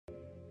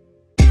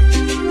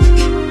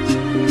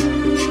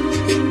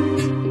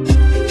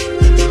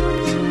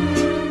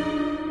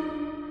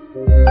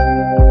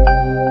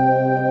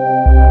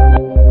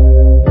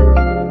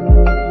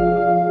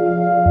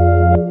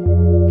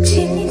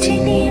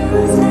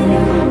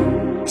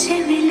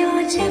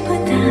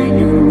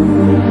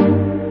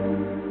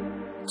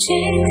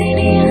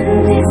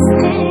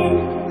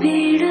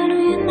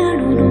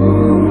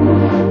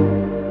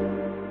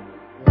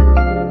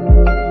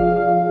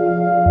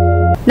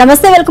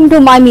నమస్తే, welcome to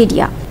my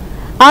media.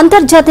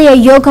 అంతర్జాతీయ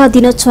యోగా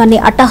దినోత్సవాన్ని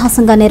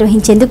అట్టహాసంగా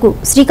నిర్వహించేందుకు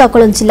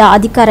శ్రీకాకుళం జిల్లా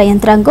అధికార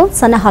యంత్రాంగం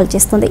సన్నాహాలు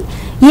చేస్తుంది.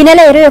 ఈ నెల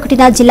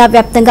 21న జిల్లా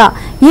వ్యాప్తంగా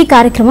ఈ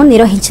కార్యక్రమం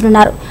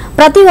నిర్వహించనున్నారు.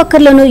 ప్రతి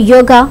ఒక్కరిలోనూ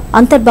యోగా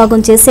అంతర్భాగం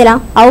చేసేలా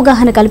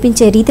అవగాహన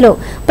కల్పించే రీతిలో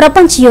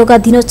ప్రపంచ యోగా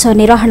దినోత్సవ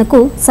నిర్వహణకు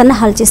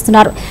సన్నాహాలు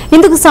చేస్తున్నారు.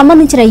 ఇందుకు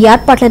సంబంధించిన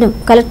ఏర్పాట్లను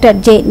కలెక్టర్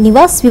జె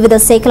నివాస్ వివిధ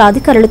శాఖల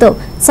అధికారులతో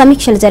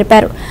సమీక్షలు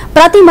జరిపారు.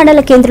 ప్రతి మండల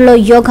కేంద్రంలో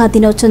యోగా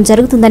దినోత్సవం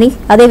జరుగుతుందని,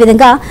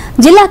 అదేవిధంగా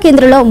జిల్లా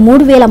కేంద్రంలో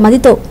 3000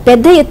 మందితో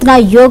పెద్ద ఎత్తున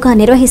యోగా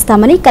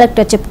నిర్వహిస్తామని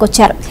కలెక్టర్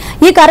చెప్పుకొచ్చారు.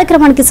 ఈ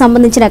కార్యక్రమానికి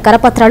సంబంధించిన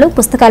కరపత్రాలు,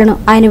 పుస్తకాలను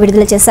ఆయన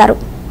విడుదల చేశారు.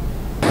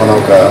 మనం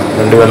ఒక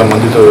 2000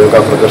 మందితో యోగా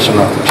ప్రదర్శన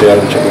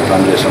చేయాలని చెప్పి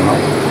ప్లాన్ చేస్తున్నాం.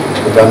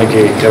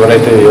 దానికి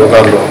ఎవరైతే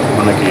యోగాలో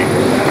మనకి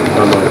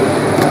వాళ్ళు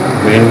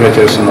మెయిన్గా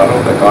చేస్తున్నారో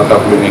లైక్ ఆర్ట్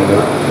ఆఫ్ లివింగ్,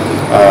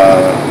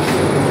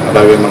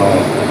 అలాగే మనం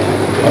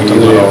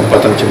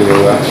పతంజలి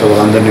యోగా, సో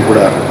వాళ్ళందరినీ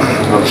కూడా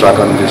వాళ్ళు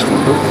సహకారం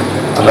తీసుకుంటూ,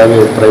 అలాగే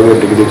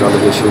ప్రైవేట్ డిగ్రీ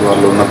కాలేజెస్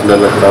వాళ్ళు ఉన్న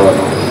పిల్లలకు కూడా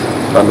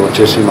వాళ్ళు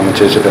వచ్చేసి మనం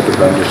చేసేటట్టు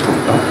ప్లాన్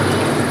చేసుకుంటాం.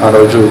 ఆ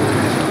రోజు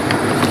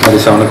అది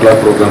 7 o'clock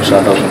ప్రోగ్రామ్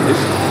స్టార్ట్ అవుతుంది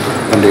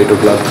అండ్ 8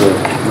 o'clock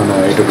మనం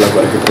 8 o'clock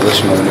వరకు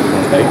ప్రదర్శనలు అనేవి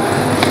ఉంటాయి.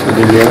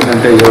 దీన్ని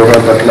ఏంటంటే యోగా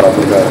పట్ల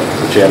అప్పుడుగా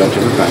చేయాలని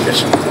చెప్పి ప్లాన్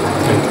చేస్తాం.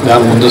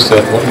 దాని ముందు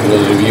సార్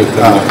రివ్యూ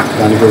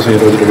దానికోసం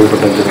ఈరోజు రివ్యూ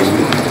పెట్టడం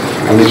జరిగింది.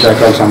 అన్ని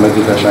శాఖలు,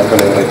 సంబంధిత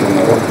శాఖలు ఎవరైతే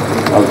ఉన్నారో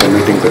వాళ్ళతో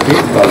మీటింగ్ పెట్టి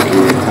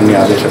వాళ్ళకి అన్ని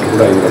ఆదేశాలు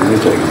కూడా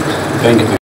ఇవ్వడం జరిగింది. Thank you.